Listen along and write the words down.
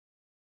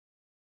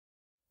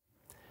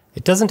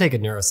It doesn't take a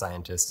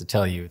neuroscientist to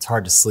tell you it's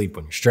hard to sleep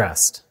when you're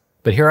stressed,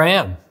 but here I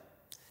am.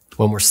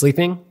 When we're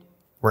sleeping,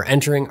 we're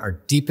entering our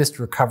deepest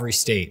recovery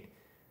state,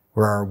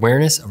 where our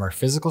awareness of our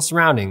physical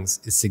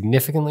surroundings is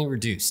significantly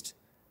reduced,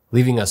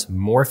 leaving us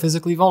more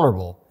physically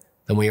vulnerable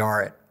than we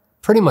are at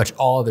pretty much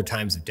all other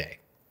times of day.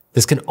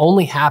 This can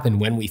only happen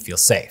when we feel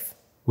safe,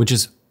 which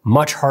is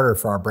much harder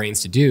for our brains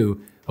to do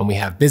when we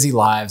have busy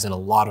lives and a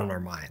lot on our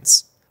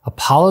minds.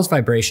 Apollo's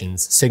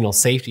vibrations signal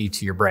safety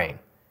to your brain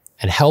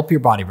and help your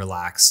body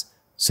relax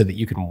so that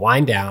you can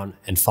wind down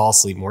and fall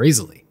asleep more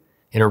easily.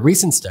 In a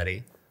recent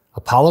study,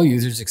 Apollo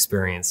users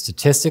experienced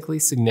statistically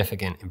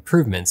significant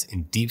improvements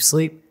in deep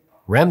sleep,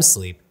 REM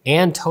sleep,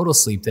 and total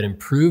sleep that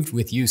improved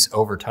with use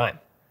over time.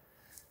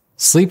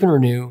 Sleep and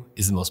Renew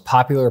is the most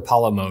popular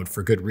Apollo mode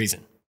for good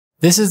reason.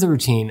 This is the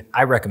routine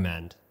I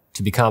recommend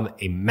to become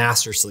a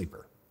master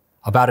sleeper.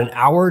 About an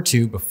hour or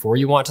two before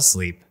you want to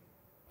sleep,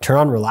 turn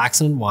on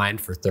Relax and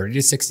Unwind for 30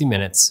 to 60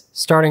 minutes,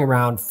 starting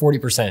around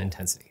 40%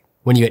 intensity.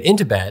 When you get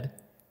into bed,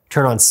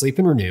 turn on Sleep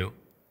and Renew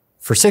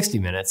for 60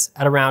 minutes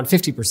at around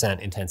 50%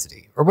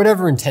 intensity, or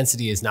whatever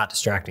intensity is not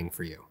distracting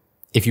for you.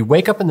 If you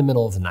wake up in the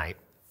middle of the night,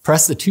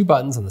 press the two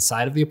buttons on the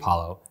side of the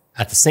Apollo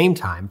at the same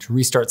time to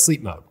restart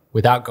sleep mode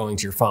without going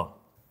to your phone.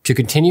 To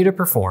continue to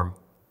perform,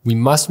 we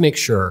must make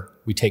sure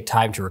we take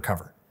time to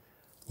recover.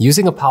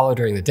 Using Apollo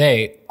during the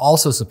day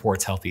also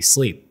supports healthy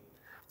sleep.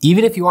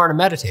 Even if you aren't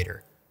a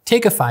meditator,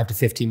 take a 5 to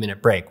 15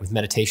 minute break with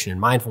meditation and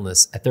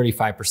mindfulness at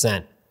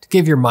 35% to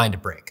give your mind a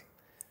break.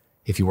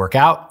 If you work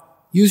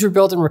out, use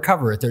Rebuild and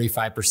Recover at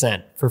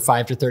 35% for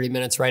 5 to 30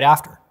 minutes right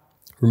after.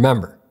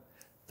 Remember,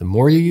 the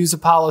more you use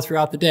Apollo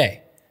throughout the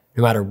day,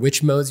 no matter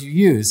which modes you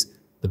use,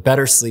 the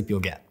better sleep you'll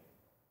get.